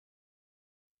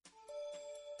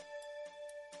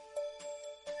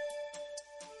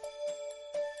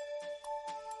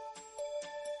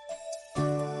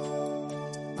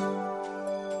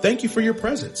Thank you for your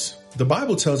presence. The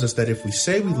Bible tells us that if we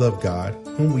say we love God,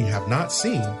 whom we have not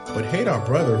seen, but hate our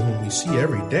brother whom we see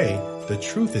every day, the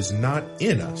truth is not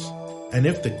in us. And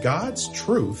if the God's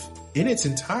truth in its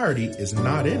entirety is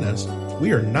not in us,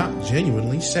 we are not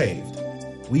genuinely saved.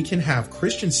 We can have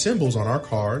Christian symbols on our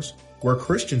cars, wear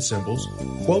Christian symbols,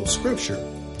 quote scripture,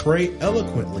 pray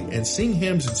eloquently, and sing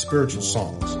hymns and spiritual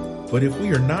songs. But if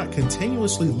we are not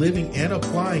continuously living and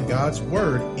applying God's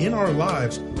word in our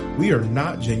lives, we are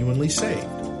not genuinely saved.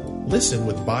 Listen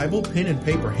with Bible, pen, and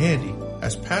paper handy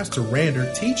as Pastor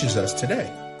Rander teaches us today.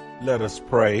 Let us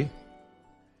pray.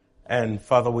 And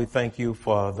Father, we thank you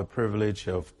for the privilege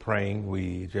of praying.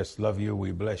 We just love you.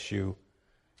 We bless you.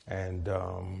 And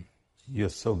you're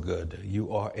so good.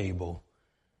 You are able.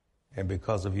 And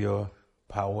because of your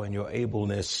power and your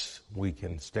ableness, we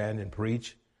can stand and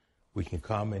preach. We can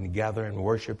come and gather and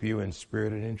worship you in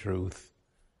spirit and in truth.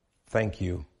 Thank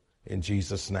you in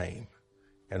Jesus' name.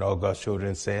 And all God's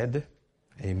children said,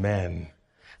 amen.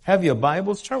 Have your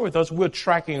Bibles, turn with us. We're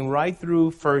tracking right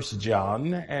through 1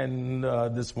 John. And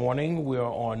this morning we're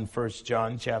on 1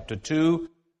 John chapter 2,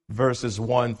 verses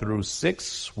 1 through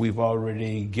 6. We've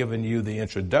already given you the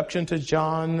introduction to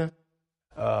John.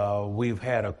 We've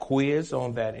had a quiz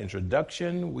on that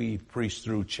introduction. We've preached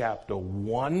through chapter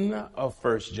 1 of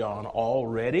 1 John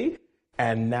already.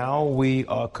 And now we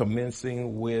are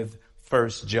commencing with 1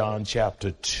 John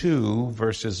chapter 2,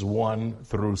 verses 1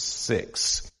 through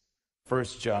 6. 1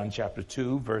 John chapter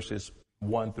 2, verses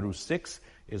 1 through 6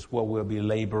 is what we'll be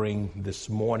laboring this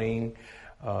morning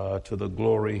to the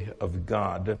glory of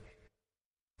God.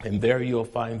 And there you'll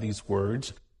find these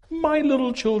words, "My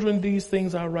little children, these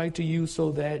things I write to you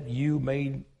so that you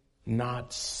may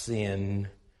not sin.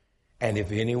 And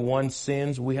if anyone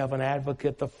sins, we have an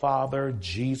advocate, the Father,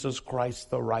 Jesus Christ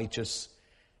the righteous.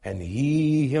 And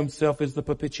he himself is the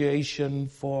propitiation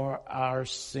for our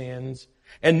sins.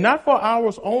 And not for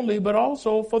ours only, but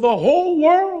also for the whole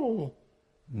world.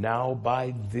 Now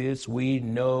by this we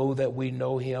know that we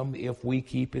know him if we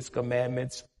keep his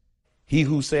commandments. He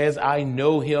who says, I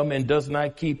know him and does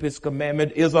not keep his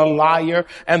commandment is a liar,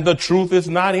 and the truth is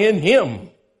not in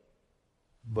him.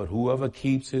 But whoever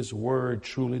keeps his word,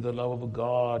 truly the love of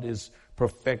God is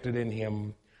perfected in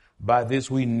him. By this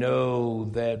we know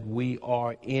that we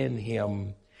are in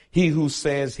him. He who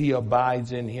says he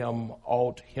abides in him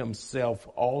ought himself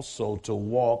also to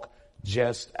walk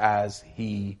just as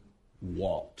he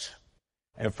walked."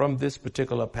 And from this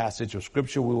particular passage of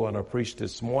scripture, we want to preach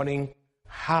this morning,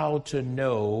 how to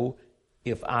know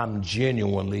if I'm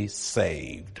genuinely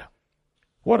saved.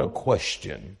 What a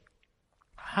question.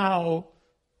 How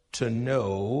to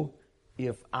know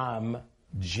if I'm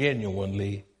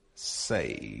genuinely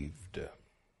saved.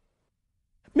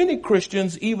 Many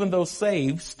Christians, even though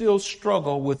saved, still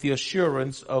struggle with the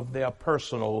assurance of their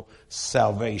personal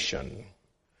salvation.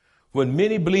 When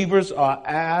many believers are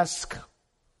asked,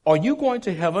 "Are you going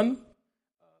to heaven?"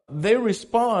 they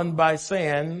respond by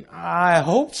saying, "I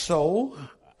hope so.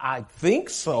 I think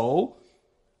so."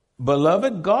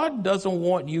 Beloved, God doesn't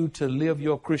want you to live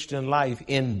your Christian life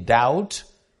in doubt,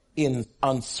 in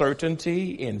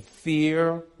uncertainty, in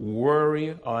fear,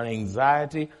 worry, or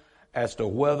anxiety as to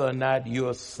whether or not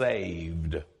you're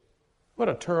saved. What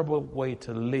a terrible way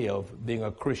to live, being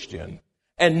a Christian.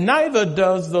 And neither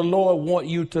does the Lord want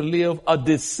you to live a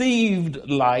deceived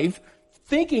life,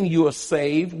 thinking you are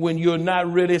saved when you're not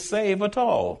really saved at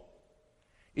all.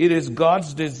 It is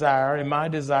God's desire and my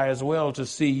desire as well to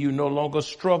see you no longer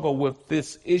struggle with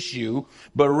this issue,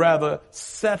 but rather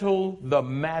settle the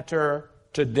matter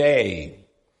today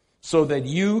so that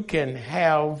you can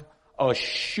have a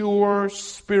sure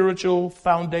spiritual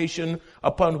foundation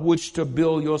upon which to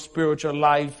build your spiritual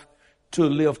life, to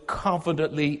live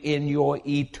confidently in your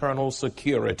eternal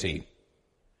security.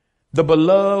 The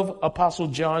beloved Apostle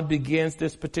John begins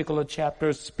this particular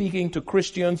chapter speaking to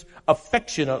Christians,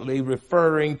 affectionately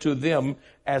referring to them,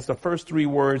 as the first three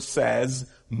words says,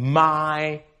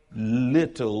 "My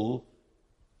little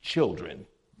children."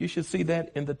 You should see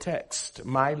that in the text,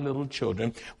 "my little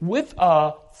children." With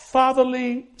a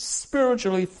fatherly,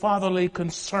 spiritually fatherly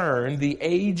concern, the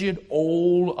aged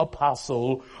old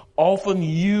apostle often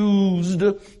used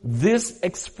this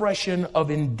expression of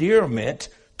endearment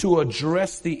to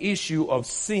address the issue of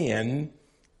sin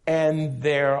and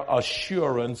their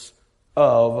assurance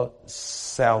of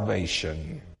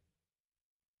salvation.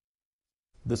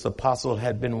 This apostle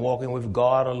had been walking with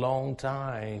God a long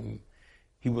time.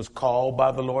 He was called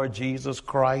by the Lord Jesus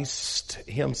Christ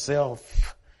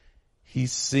himself. He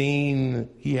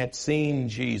had seen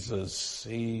Jesus.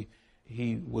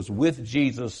 He was with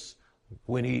Jesus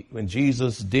when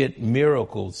Jesus did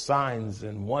miracles, signs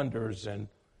and wonders, and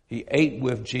He ate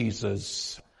with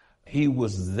Jesus. He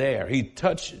was there. He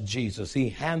touched Jesus. He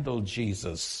handled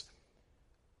Jesus.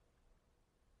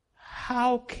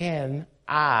 How can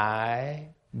I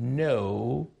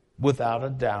know without a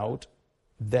doubt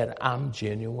that I'm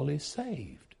genuinely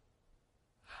saved?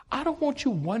 I don't want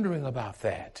you wondering about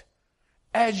that.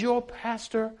 As your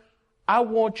pastor, I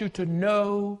want you to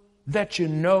know that you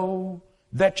know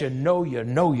that you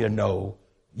know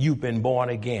you've been born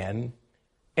again,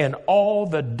 and all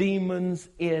the demons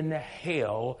in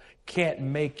hell can't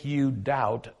make you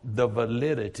doubt the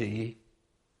validity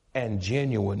and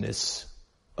genuineness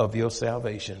of your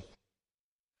salvation.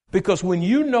 Because when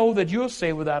you know that you're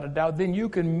saved without a doubt, then you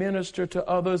can minister to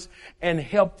others and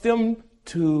help them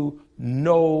to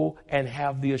know and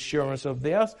have the assurance of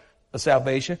their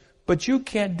salvation. But you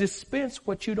can't dispense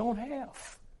what you don't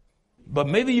have. But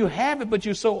maybe you have it, but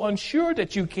you're so unsure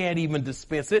that you can't even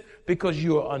dispense it because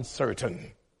you're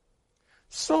uncertain.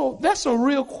 So that's a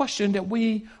real question that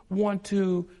we want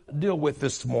to deal with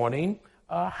this morning.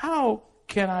 How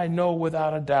can I know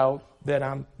without a doubt that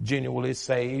I'm genuinely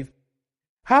saved?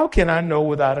 How can I know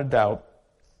without a doubt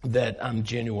that I'm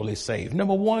genuinely saved?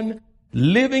 Number one,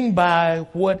 living by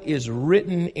what is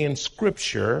written in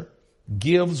Scripture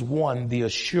gives one the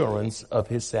assurance of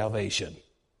his salvation.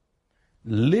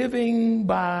 Living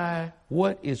by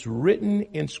what is written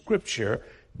in Scripture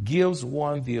gives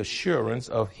one the assurance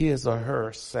of his or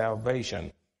her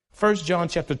salvation. 1 John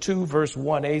chapter 2 verse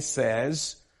 1a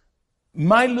says,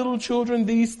 "My little children,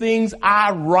 these things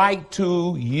I write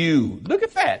to you." Look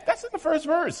at that. That's in the first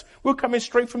verse. We're coming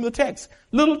straight from the text.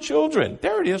 Little children.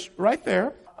 There it is right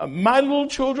there. "My little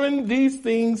children, these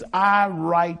things I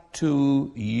write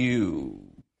to you."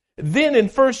 Then in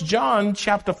 1 John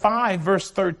chapter 5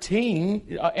 verse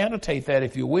 13, annotate that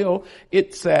if you will,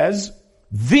 it says,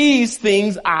 "These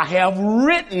things I have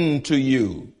written to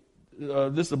you."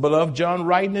 This is the beloved John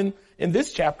writing in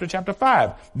this chapter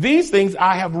 5. "These things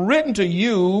I have written to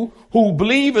you who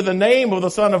believe in the name of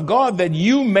the Son of God, that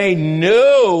you may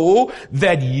know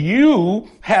that you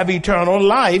have eternal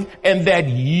life, and that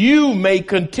you may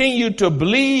continue to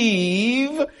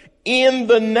believe in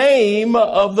the name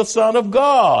of the Son of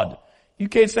God." You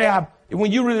can't say,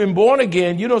 when you've been born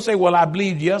again, you don't say, well, I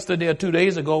believed yesterday or 2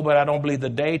 days ago, but I don't believe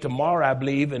today. Tomorrow I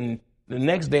believe, and the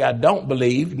next day I don't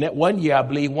believe. 1 year I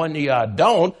believe, 1 year I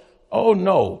don't. Oh,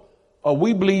 no.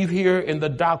 We believe here in the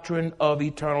doctrine of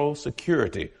eternal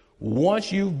security.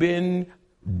 Once you've been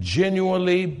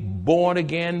genuinely born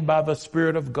again by the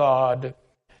Spirit of God,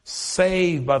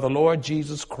 saved by the Lord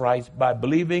Jesus Christ, by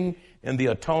believing in the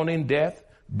atoning death,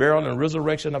 burial, and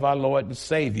resurrection of our Lord and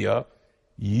Savior,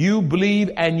 you believe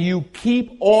and you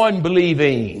keep on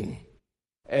believing.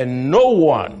 And no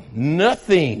one,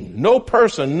 nothing, no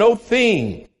person, no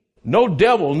thing, no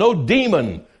devil, no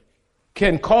demon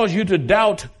can cause you to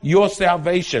doubt your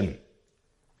salvation.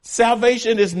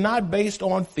 Salvation is not based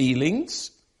on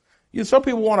feelings. Some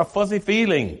people want a fuzzy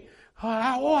feeling.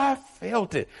 Oh, I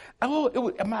felt it.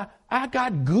 I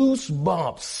got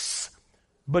goosebumps.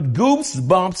 But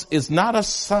goosebumps is not a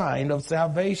sign of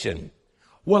salvation.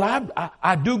 Well,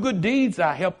 I do good deeds.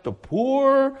 I help the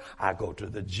poor. I go to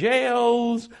the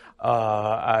jails.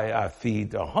 I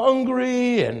feed the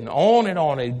hungry, and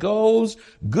on it goes.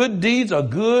 Good deeds are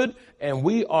good, and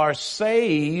we are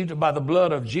saved by the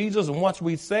blood of Jesus. And once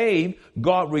we saved,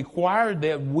 God required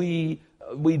that we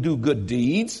do good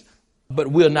deeds, but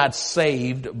we're not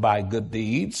saved by good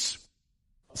deeds.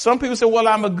 Some people say, well,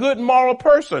 I'm a good moral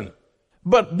person.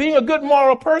 But being a good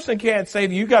moral person can't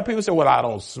save you. You got people say, well, I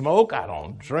don't smoke, I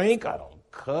don't drink, I don't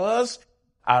cuss,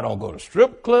 I don't go to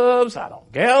strip clubs, I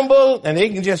don't gamble. And they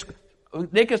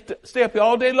can stay up here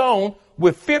all day long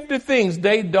with 50 things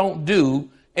they don't do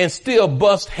and still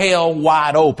bust hell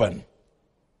wide open.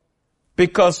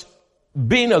 Because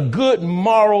being a good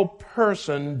moral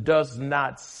person does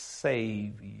not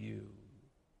save you.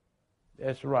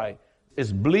 That's right.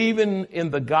 It's believing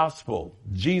in the gospel,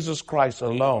 Jesus Christ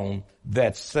alone,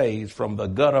 that saves from the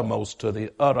guttermost to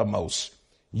the uttermost.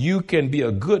 You can be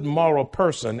a good moral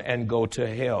person and go to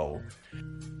hell.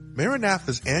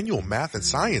 Maranatha's annual math and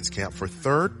science camp for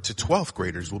 3rd to 12th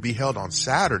graders will be held on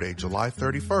Saturday, July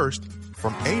 31st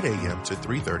from 8 a.m. to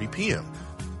 3:30 p.m.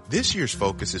 This year's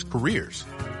focus is careers.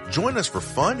 Join us for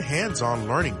fun hands-on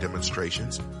learning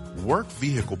demonstrations, work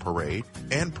vehicle parade,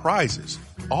 and prizes,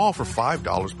 all for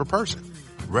 $5 per person.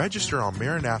 Register on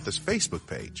Maranatha's Facebook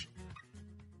page.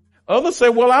 Others say,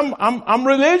 well, I'm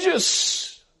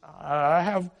religious. I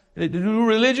have to do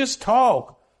religious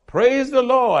talk. Praise the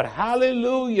Lord.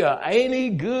 Hallelujah. Ain't he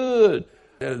good?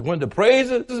 When the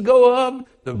praises go up,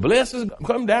 the blessings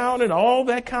come down and all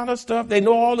that kind of stuff. They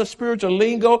know all the spiritual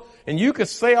lingo, and you could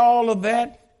say all of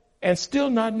that and still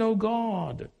not know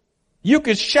God. You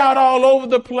could shout all over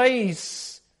the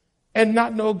place and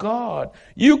not know God.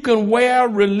 You can wear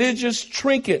religious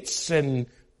trinkets and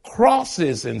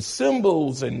crosses and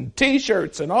symbols and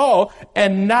T-shirts and all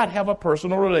and not have a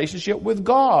personal relationship with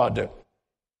God.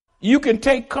 You can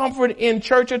take comfort in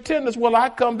church attendance. Well, I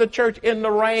come to church in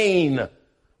the rain.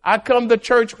 I come to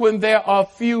church when there are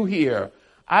few here.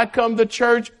 I come to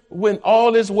church when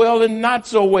all is well and not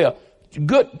so well.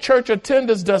 Good church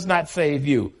attendance does not save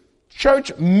you.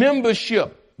 Church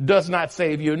membership does not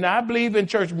save you. Now, I believe in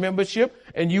church membership,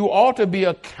 and you ought to be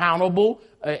accountable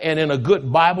and in a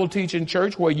good Bible teaching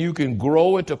church where you can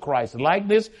grow into Christ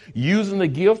likeness, using the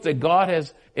gifts that God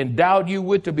has endowed you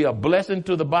with to be a blessing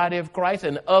to the body of Christ,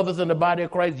 and others in the body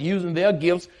of Christ using their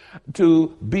gifts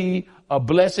to be a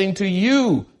blessing to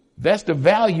you. That's the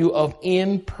value of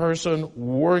in-person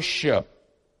worship.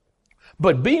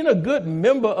 But being a good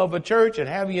member of a church and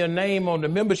having your name on the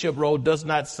membership roll does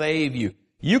not save you.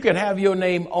 You can have your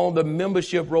name on the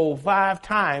membership roll 5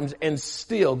 times and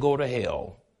still go to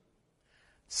hell.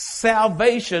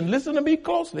 Salvation, listen to me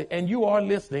closely, and you are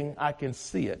listening, I can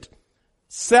see it.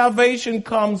 Salvation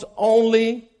comes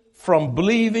only from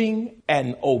believing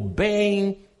and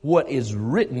obeying what is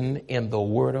written in the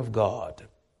Word of God.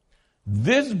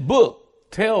 This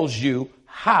book tells you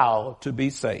how to be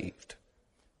saved.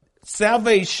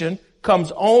 Salvation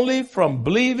comes only from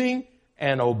believing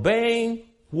and obeying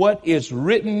what is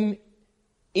written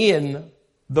in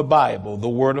the Bible, the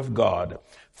Word of God.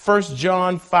 1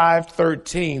 John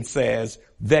 5:13 says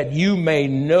that you may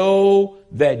know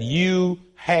that you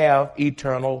have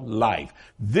eternal life.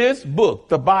 This book,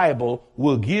 the Bible,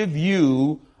 will give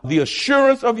you the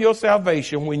assurance of your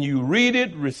salvation when you read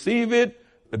it, receive it,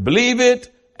 believe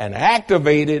it, and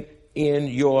activate it in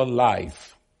your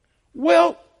life.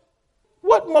 Well,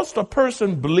 what must a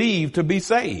person believe to be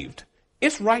saved?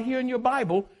 It's right here in your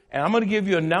Bible, and I'm going to give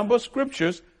you a number of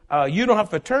scriptures. You don't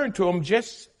have to turn to them,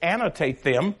 just annotate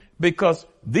them, because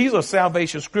these are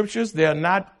salvation scriptures. They're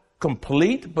not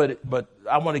complete, but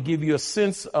I want to give you a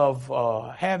sense of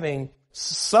having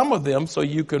some of them so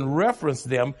you can reference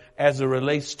them as it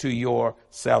relates to your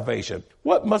salvation.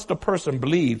 What must a person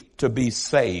believe to be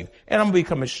saved? And I'm going to be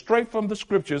coming straight from the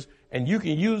scriptures, and you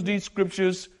can use these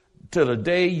scriptures till the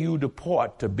day you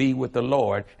depart to be with the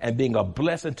Lord and being a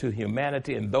blessing to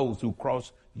humanity and those who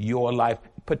cross your life,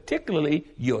 particularly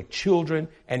your children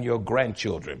and your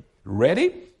grandchildren.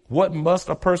 Ready? What must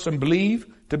a person believe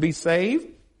to be saved?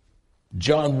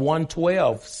 John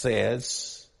 1:12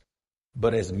 says,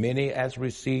 but as many as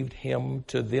received him,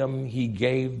 to them he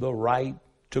gave the right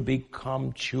to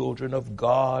become children of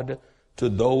God, to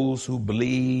those who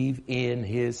believe in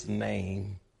his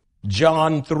name.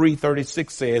 John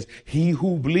 3:36 says, he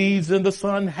who believes in the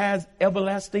Son has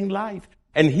everlasting life,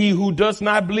 and he who does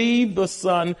not believe the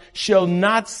Son shall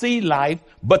not see life,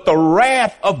 but the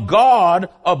wrath of God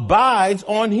abides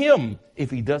on him,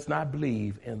 if he does not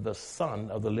believe in the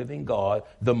Son of the living God,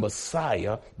 the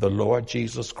Messiah, the Lord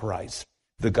Jesus Christ.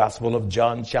 The Gospel of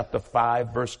John chapter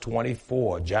 5 verse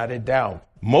 24, jot it down.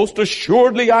 Most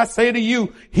assuredly I say to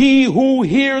you, he who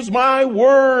hears my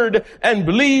word and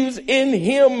believes in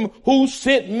him who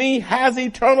sent me has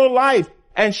eternal life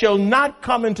and shall not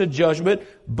come into judgment,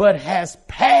 but has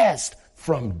passed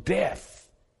from death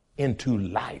into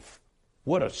life.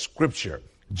 What a scripture.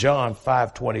 John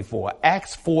 5:24,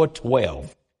 Acts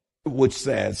 4:12, which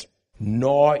says,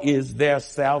 nor is there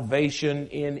salvation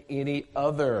in any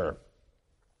other,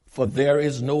 for there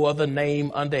is no other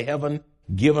name under heaven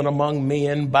given among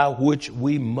men by which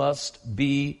we must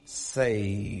be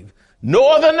saved. No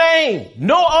other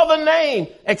name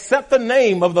except the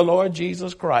name of the Lord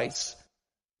Jesus Christ.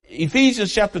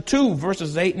 Ephesians chapter 2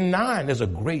 verses 8 and 9 is a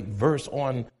great verse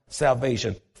on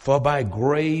salvation. For by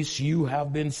grace you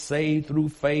have been saved through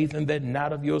faith, and that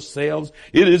not of yourselves.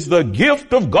 It is the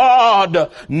gift of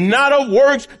God, not of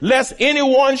works, lest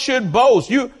anyone should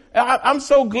boast. I'm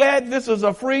so glad this is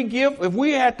a free gift. If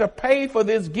we had to pay for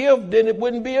this gift, then it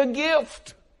wouldn't be a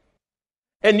gift.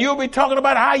 And you'll be talking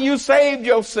about how you saved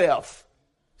yourself,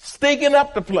 stinking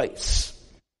up the place.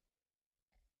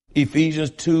 Ephesians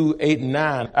 2:8 and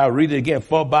 9. I'll read it again.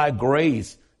 For by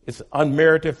grace, it's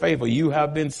unmerited favor, you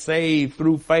have been saved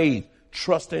through faith,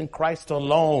 trust in Christ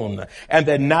alone, and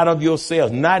that not of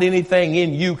yourselves, not anything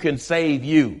in you can save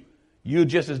you. We're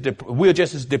just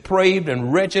as depraved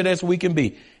and wretched as we can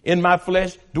be. In my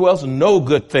flesh dwells no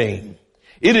good thing.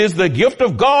 It is the gift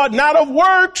of God, not of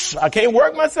works. I can't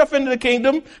work myself into the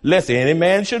kingdom, lest any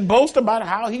man should boast about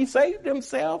how he saved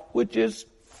himself, which is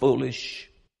foolish.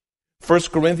 1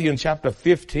 Corinthians chapter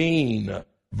 15,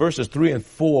 verses 3 and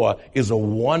 4 is a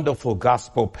wonderful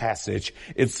gospel passage.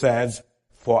 It says,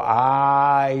 "For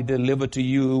I delivered to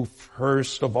you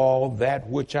first of all that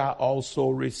which I also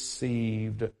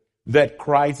received, that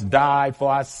Christ died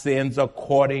for our sins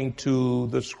according to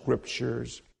the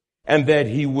scriptures, and that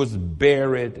he was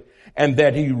buried, and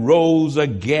that he rose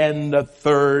again the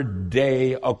third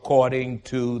day according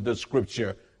to the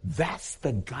scripture." That's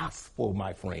the gospel,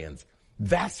 my friends.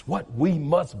 That's what we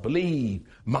must believe,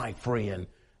 my friend.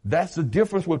 That's the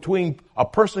difference between a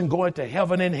person going to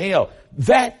heaven and hell.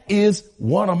 That is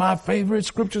one of my favorite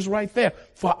scriptures right there.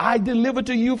 "For I delivered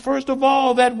to you first of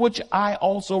all that which I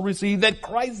also received, that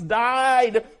Christ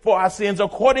died for our sins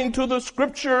according to the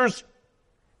scriptures,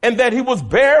 and that he was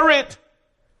buried,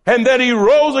 and that he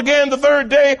rose again the third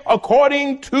day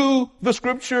according to the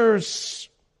scriptures."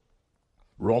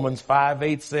 Romans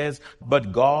 5:8 says,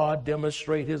 "But God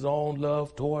demonstrated his own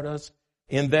love toward us,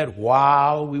 in that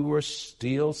while we were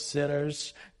still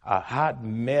sinners, a hot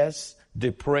mess,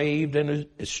 depraved and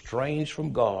estranged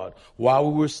from God, while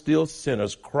we were still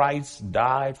sinners, Christ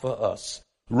died for us."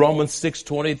 Romans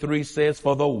 6:23 says,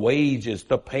 "For the wages,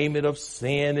 the payment of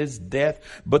sin is death,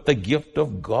 but the gift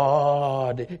of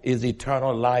God is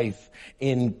eternal life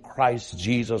in Christ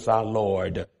Jesus our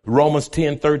Lord." Romans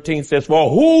 10:13 says, "For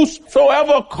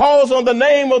whosoever calls on the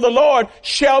name of the Lord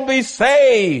shall be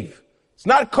saved." It's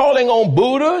not calling on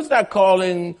Buddha. It's not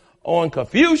calling on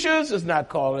Confucius. It's not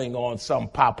calling on some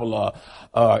popular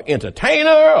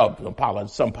entertainer or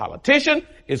some politician.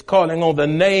 It's calling on the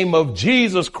name of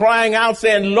Jesus, crying out,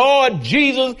 saying, "Lord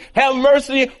Jesus, have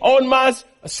mercy on my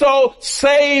soul.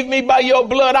 Save me by your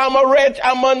blood. I'm a wretch.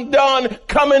 I'm undone.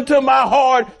 Come into my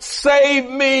heart. Save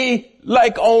me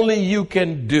like only you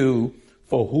can do.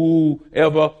 For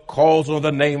whoever calls on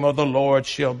the name of the Lord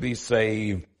shall be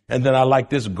saved." And then I like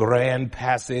this grand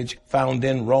passage found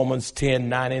in Romans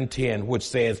 10:9 and 10, which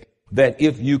says that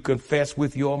if you confess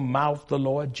with your mouth the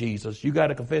Lord Jesus, you got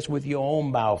to confess with your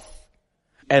own mouth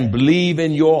and believe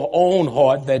in your own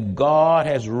heart that God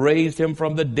has raised him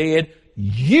from the dead,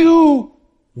 you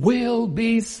will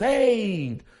be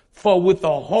saved. For with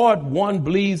the heart one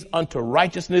believes unto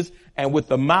righteousness, and with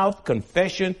the mouth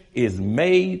confession is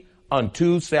made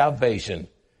unto salvation.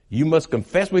 You must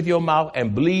confess with your mouth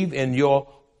and believe in your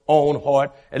own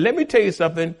heart. And let me tell you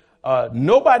something.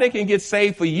 Nobody can get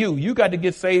saved for you. You got to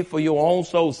get saved for your own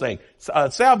soul's sake.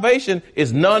 Salvation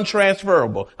is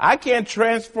non-transferable. I can't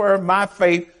transfer my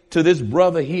faith to this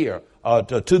brother here,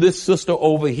 to this sister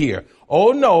over here.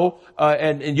 Oh no.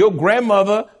 And your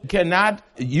grandmother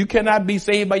you cannot be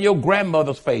saved by your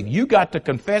grandmother's faith. You got to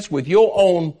confess with your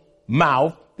own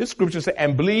mouth. This scripture says,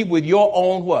 and believe with your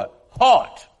own what?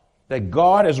 Heart, that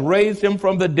God has raised him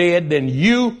from the dead, then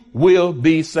you will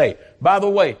be saved. By the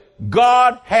way,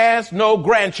 God has no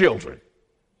grandchildren.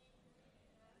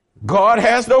 God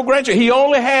has no grandchildren. He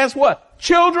only has what?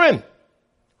 Children.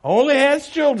 Only has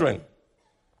children.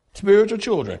 Spiritual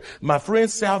children. My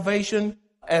friends, salvation,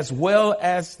 as well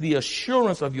as the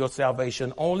assurance of your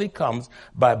salvation, only comes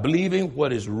by believing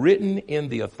what is written in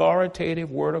the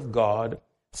authoritative word of God.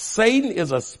 Satan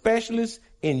is a specialist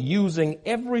in using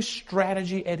every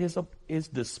strategy at his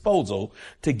disposal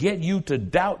to get you to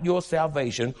doubt your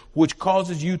salvation, which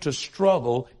causes you to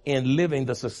struggle in living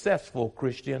the successful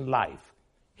Christian life.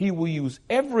 He will use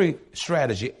every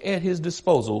strategy at his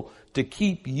disposal to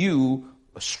keep you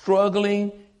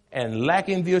struggling and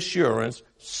lacking the assurance,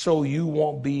 so you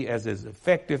won't be as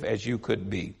effective as you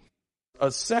could be.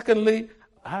 Secondly,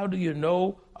 how do you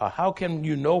know? How can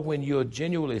you know when you're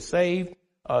genuinely saved?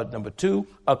 Number 2,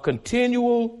 a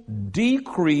continual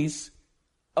decrease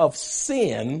of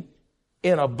sin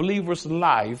in a believer's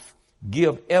life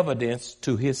give evidence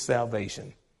to his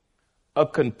salvation. A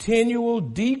continual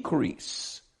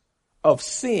decrease of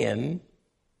sin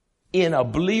in a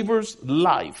believer's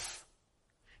life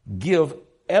give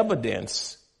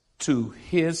evidence to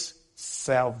his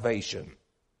salvation.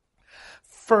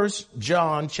 1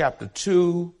 John chapter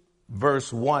 2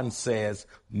 verse 1 says,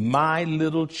 "My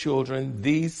little children,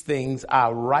 these things I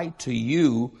write to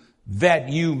you that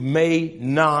you may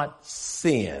not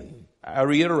sin." I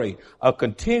reiterate, a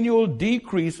continual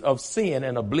decrease of sin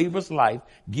in a believer's life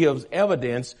gives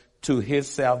evidence to his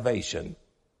salvation.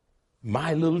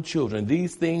 My little children,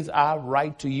 these things I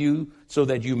write to you so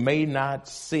that you may not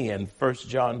sin. 1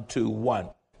 John 2:1.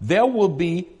 There will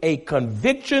be a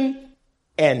conviction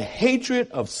and hatred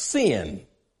of sin,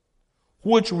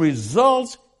 which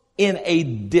results in a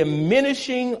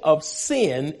diminishing of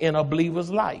sin in a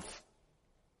believer's life.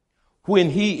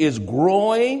 When he or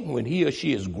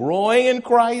she is growing in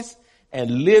Christ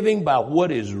and living by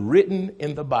what is written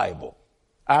in the Bible.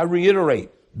 I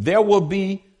reiterate, there will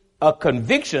be a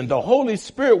conviction. The Holy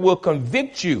Spirit will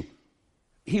convict you.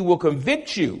 He will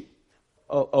convict you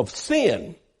of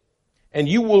sin, and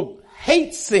you will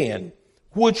hate sin,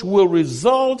 which will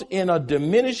result in a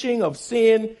diminishing of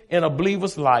sin in a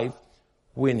believer's life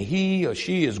when he or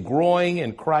she is growing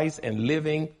in Christ and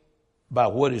living by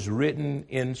what is written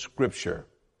in Scripture.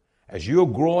 As you're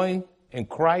growing in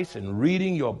Christ and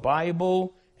reading your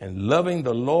Bible and loving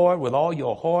the Lord with all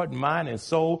your heart, mind, and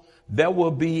soul, there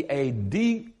will be a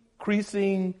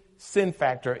decreasing sin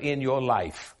factor in your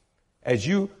life. As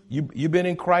you've been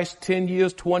in Christ 10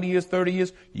 years, 20 years, 30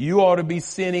 years, you ought to be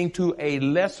sinning to a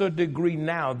lesser degree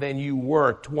now than you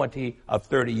were 20 or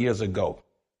 30 years ago.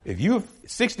 If you're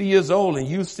 60 years old and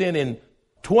you sinning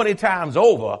 20 times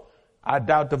over, I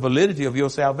doubt the validity of your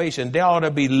salvation. There ought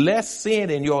to be less sin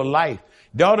in your life.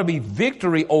 There ought to be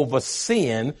victory over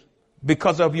sin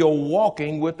because of your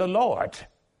walking with the Lord.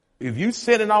 If you're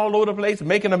sinning all over the place,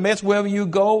 making a mess wherever you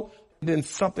go, then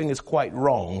something is quite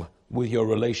wrong with your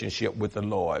relationship with the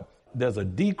Lord. There's a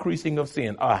decreasing of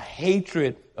sin, a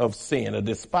hatred of sin, a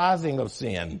despising of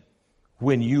sin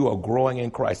when you are growing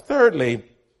in Christ. Thirdly,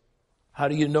 how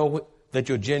do you know that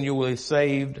you're genuinely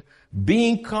saved?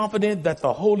 Being confident that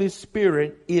the Holy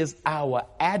Spirit is our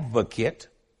advocate.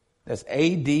 That's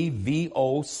ADVOCATE.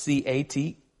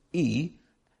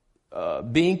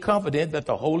 Being confident that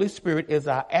the Holy Spirit is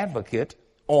our advocate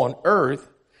on earth,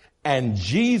 and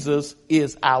Jesus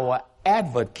is our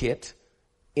advocate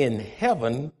in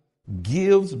heaven,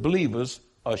 gives believers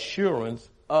assurance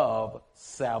of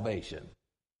salvation.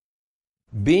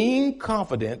 Being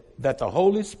confident that the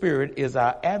Holy Spirit is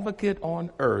our advocate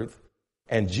on earth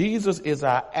and Jesus is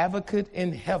our advocate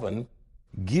in heaven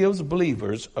gives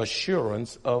believers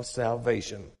assurance of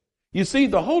salvation. You see,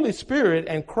 the Holy Spirit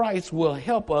and Christ will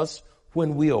help us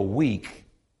when we are weak.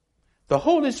 The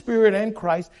Holy Spirit and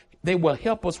Christ, they will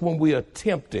help us when we are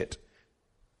tempted.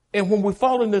 And when we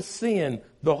fall into sin,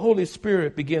 the Holy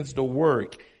Spirit begins to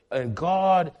work and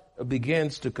God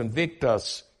begins to convict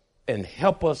us and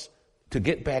help us to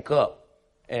get back up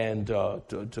and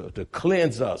to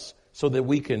cleanse us so that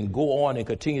we can go on and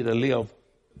continue to live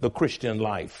the Christian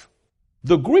life.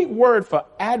 The Greek word for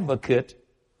advocate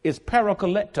is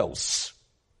parakletos.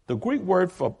 The Greek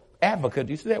word for advocate,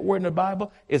 you see that word in the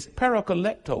Bible, is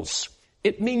parakletos.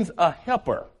 It means a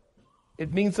helper.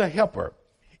 It means a helper.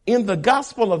 In the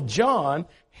Gospel of John,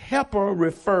 helper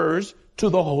refers to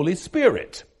the Holy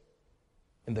Spirit.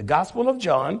 In the Gospel of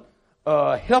John,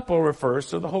 helper refers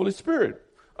to the Holy Spirit.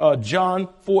 John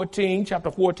 14,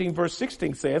 chapter 14, verse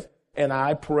 16 says, "And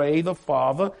I pray the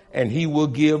Father, and he will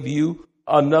give you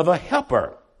another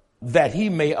helper, that he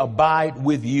may abide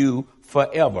with you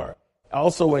forever."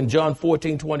 Also in John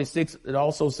 14, 26, it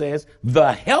also says,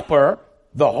 "The helper,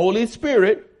 the Holy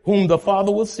Spirit, whom the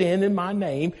Father will send in my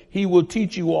name, he will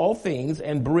teach you all things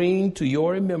and bring to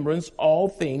your remembrance all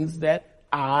things that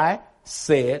I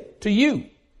said to you."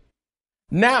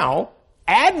 Now,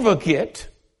 advocate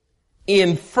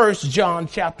in 1 John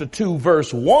chapter 2,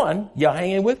 verse 1, y'all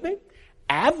hanging with me?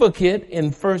 Advocate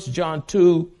in 1 John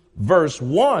 2, verse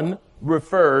 1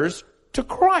 refers to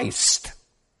Christ.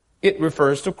 It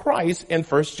refers to Christ in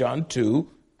 1 John 2,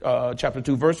 chapter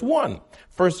 2, verse 1.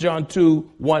 1 John 2,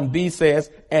 1b says,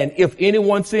 "And if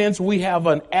anyone sins, we have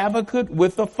an advocate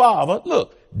with the Father."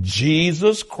 Look,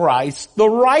 Jesus Christ the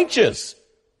righteous.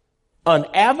 An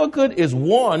advocate is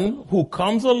one who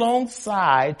comes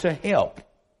alongside to help.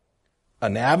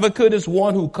 An advocate is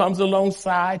one who comes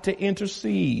alongside to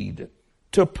intercede,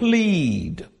 to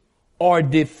plead, or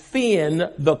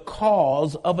defend the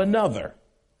cause of another.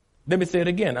 Let me say it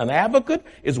again. An advocate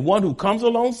is one who comes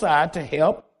alongside to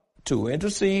help, to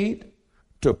intercede,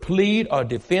 to plead, or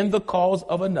defend the cause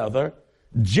of another,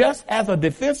 just as a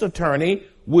defense attorney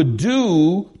would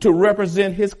do to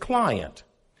represent his client.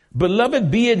 Beloved,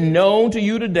 be it known to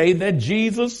you today that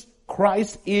Jesus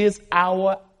Christ is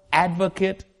our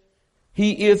advocate.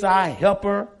 He is our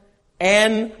helper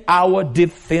and our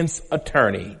defense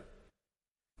attorney.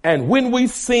 And when we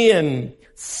sin,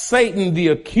 Satan, the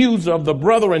accuser of the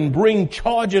brethren, bring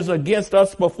charges against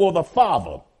us before the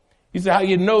Father. You say, how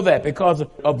you know that? Because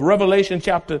of Revelation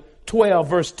chapter 12,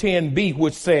 verse 10b,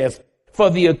 which says, "For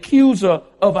the accuser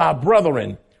of our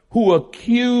brethren, who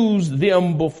accused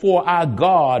them before our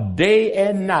God day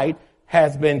and night,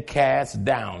 has been cast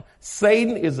down."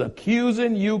 Satan is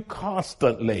accusing you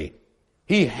constantly.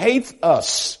 He hates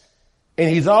us, and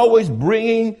he's always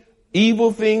bringing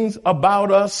evil things about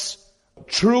us,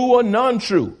 true or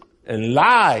non-true, and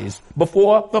lies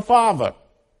before the Father.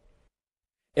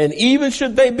 And even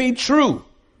should they be true,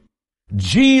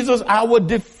 Jesus, our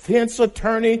defense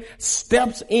attorney,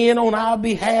 steps in on our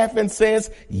behalf and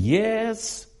says,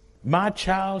 yes, my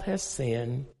child has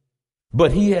sinned,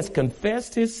 but he has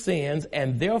confessed his sins,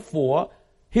 and therefore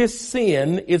his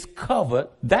sin is covered.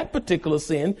 That particular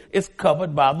sin is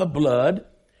covered by the blood.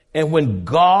 And when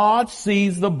God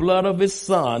sees the blood of his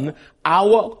son,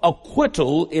 our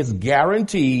acquittal is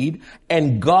guaranteed,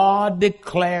 and God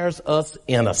declares us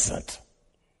innocent.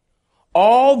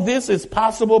 All this is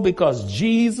possible because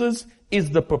Jesus is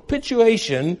the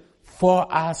propitiation for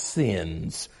our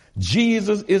sins.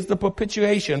 Jesus is the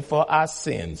propitiation for our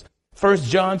sins. 1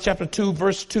 John chapter 2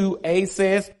 verse 2a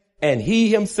says, and he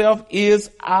himself is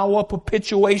our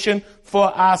propitiation for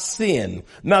our sin.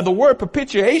 Now the word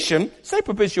propitiation, say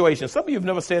propitiation. Some of you have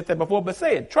never said that before, but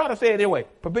say it. Try to say it anyway.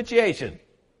 Propitiation.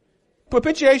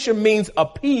 Propitiation means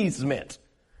appeasement.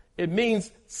 It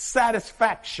means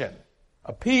satisfaction.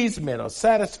 Appeasement or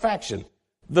satisfaction.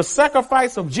 The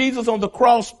sacrifice of Jesus on the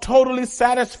cross totally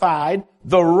satisfied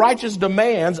the righteous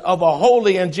demands of a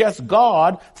holy and just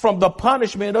God from the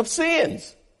punishment of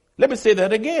sins. Let me say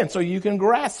that again so you can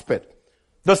grasp it.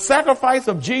 The sacrifice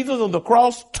of Jesus on the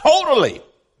cross totally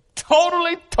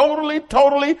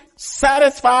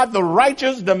satisfied the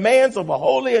righteous demands of a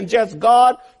holy and just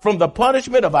God from the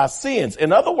punishment of our sins.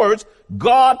 In other words,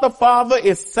 God the Father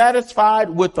is satisfied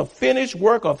with the finished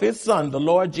work of his Son, the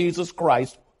Lord Jesus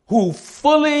Christ, who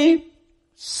fully,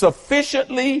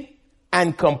 sufficiently,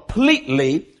 and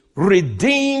completely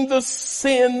redeemed the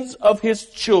sins of his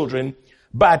children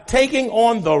by taking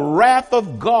on the wrath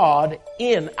of God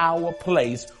in our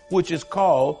place, which is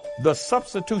called the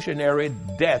substitutionary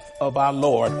death of our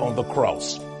Lord on the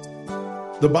cross.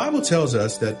 The Bible tells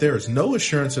us that there is no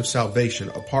assurance of salvation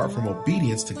apart from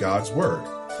obedience to God's word,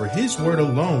 for his word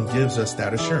alone gives us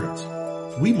that assurance.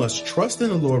 We must trust in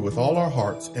the Lord with all our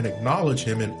hearts and acknowledge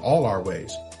him in all our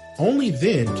ways. Only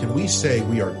then can we say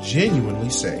we are genuinely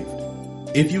saved.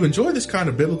 If you enjoy this kind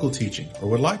of biblical teaching or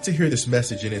would like to hear this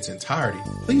message in its entirety,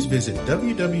 please visit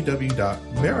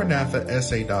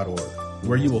www.maranathasa.org,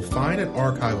 where you will find an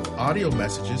archive of audio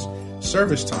messages,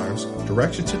 service times,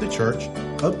 directions to the church,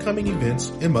 upcoming events,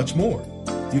 and much more.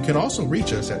 You can also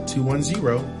reach us at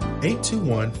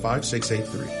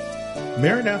 210-821-5683.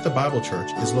 Maranatha Bible Church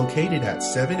is located at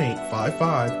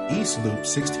 7855 East Loop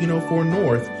 1604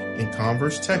 North in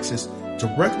Converse, Texas,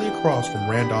 directly across from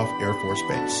Randolph Air Force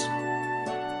Base.